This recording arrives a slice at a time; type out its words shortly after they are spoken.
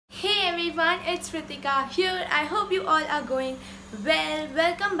everyone, it's Vrittika here. I hope you all are going well.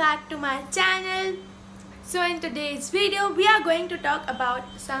 Welcome back to my channel. So in today's video, we are going to talk about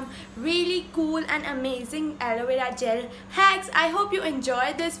some really cool and amazing aloe vera gel hacks. I hope you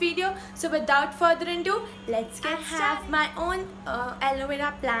enjoyed this video. So without further ado, let's get started. I have my own aloe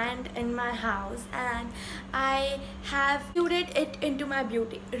vera plant in my house and I have included it into my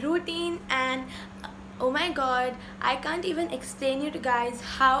beauty routine, and oh my god, I can't even explain you to guys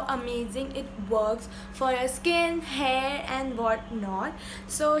how amazing it works for your skin, hair and whatnot.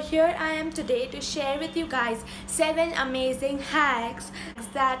 So here I am today to share with you guys 7 amazing hacks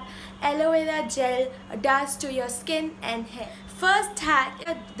that aloe vera gel does to your skin and hair. First hack,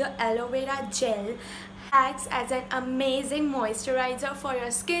 the aloe vera gel acts as an amazing moisturizer for your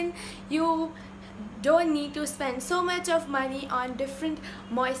skin. You don't need to spend so much of money on different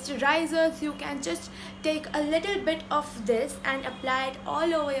moisturizers. You can just take a little bit of this and apply it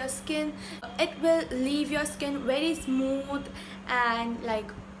all over your skin. It will leave your skin very smooth and it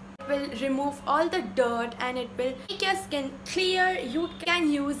will remove all the dirt and it will make your skin clear. You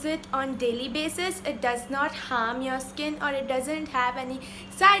can use it on daily basis. It does not harm your skin or it doesn't have any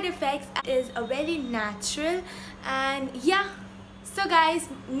side effects. It is a very natural, and yeah. So guys,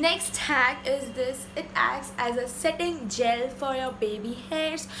 next hack is this. It acts as a setting gel for your baby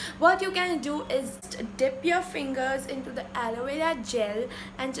hairs. What you can do is dip your fingers into the aloe vera gel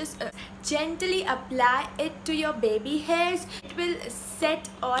and just gently apply it to your baby hairs. It will set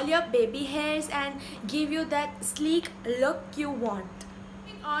all your baby hairs and give you that sleek look you want.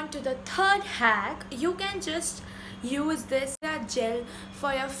 Moving on to the third hack, you can just use this gel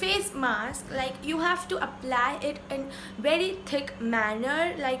for your face mask. Like, you have to apply it in very thick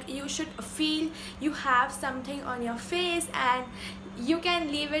manner. Like, you should feel you have something on your face, and you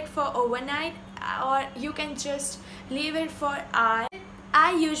can leave it for overnight or you can just leave it for hours.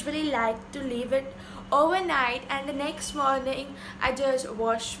 I usually like to leave it overnight, and the next morning I just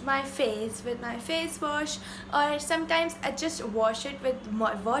wash my face with my face wash, or sometimes I just wash it with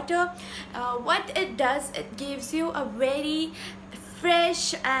more water. What it does, it gives you a very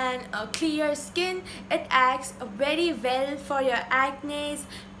fresh and clear skin. It acts very well for your acne,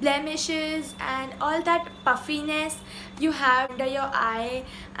 blemishes and all that puffiness you have under your eye,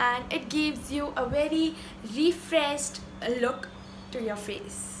 and it gives you a very refreshed look to your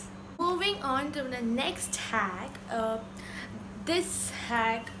face. Moving on to the next hack, this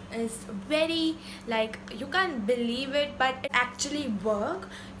hack is very, you can't believe it, but it actually works.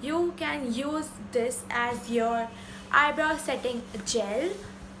 You can use this as your eyebrow setting gel.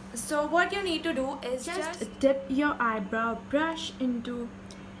 So what you need to do is just dip your eyebrow brush into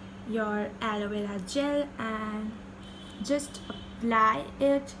your aloe vera gel and just apply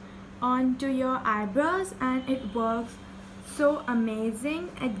it onto your eyebrows, and it works so amazing.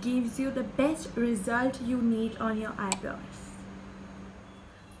 It gives you the best result you need on your eyebrows.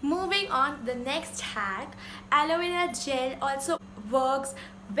 Moving on to the next hack, aloe vera gel also works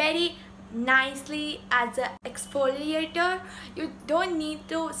very nicely as an exfoliator. You don't need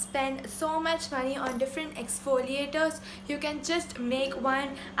to spend so much money on different exfoliators. You can just make one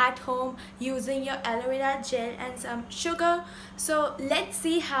at home using your aloe vera gel and some sugar. So let's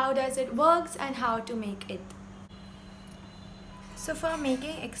see how does it works and how to make it. So for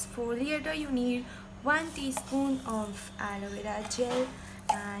making exfoliator, you need 1 teaspoon of aloe vera gel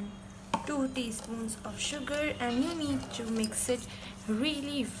and 2 teaspoons of sugar, and you need to mix it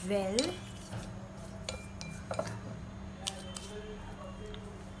really well.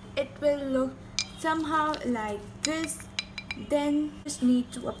 It will look somehow like this. Then you just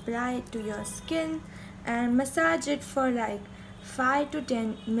need to apply it to your skin and massage it for 5 to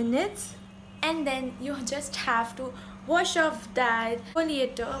 10 minutes, and then you just have to wash off that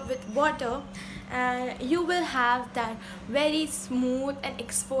exfoliator with water, and you will have that very smooth and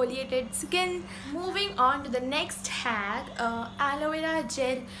exfoliated skin. Moving on to the next hack, aloe vera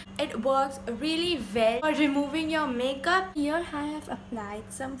gel. It works really well for removing your makeup. Here I have applied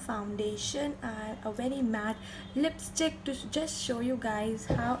some foundation and a very matte lipstick to just show you guys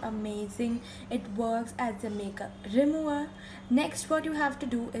how amazing it works as a makeup remover. Next, what you have to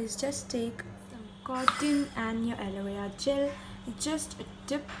do is just take cotton and your aloe vera gel. Just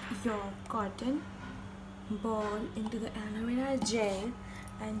dip your cotton ball into the aloe vera gel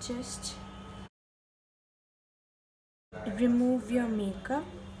and just remove your makeup.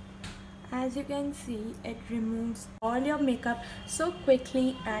 As you can see, it removes all your makeup so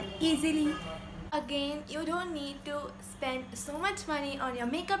quickly and easily. Again, you don't need to spend so much money on your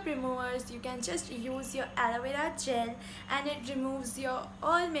makeup removers. You can just use your aloe vera gel and it removes your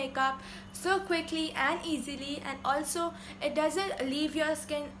all makeup so quickly and easily, and also it doesn't leave your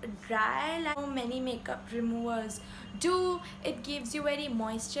skin dry like so many makeup removers do. It gives you very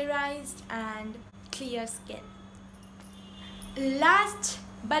moisturized and clear skin. Last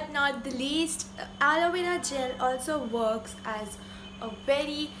but not the least, aloe vera gel also works as a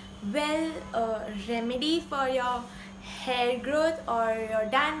very remedy for your hair growth or your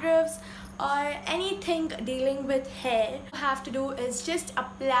dandruffs or anything dealing with hair. What you have to do is just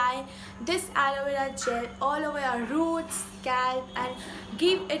apply this aloe vera gel all over your roots, scalp, and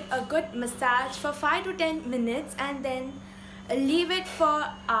give it a good massage for 5 to 10 minutes, and then leave it for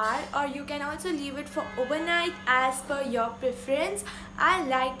hour, or you can also leave it for overnight as per your preference. I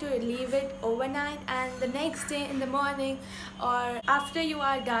like to leave it overnight, and the next day in the morning or after you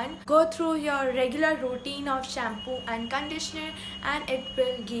are done, go through your regular routine of shampoo and conditioner, and it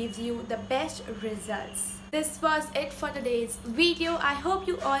will give you the best results. This was it for today's video. I hope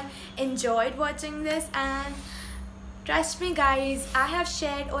you all enjoyed watching this, and trust me guys, I have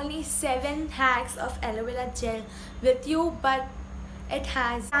shared only 7 hacks of aloe vera gel with you, but it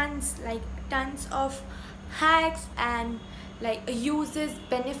has tons of hacks and uses,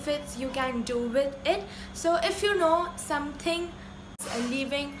 benefits you can do with it. So if you know something,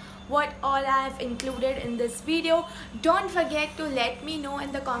 leaving what all I have included in this video, don't forget to let me know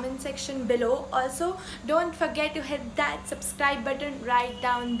in the comment section below. Also, don't forget to hit that subscribe button right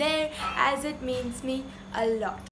down there, as it means me a lot.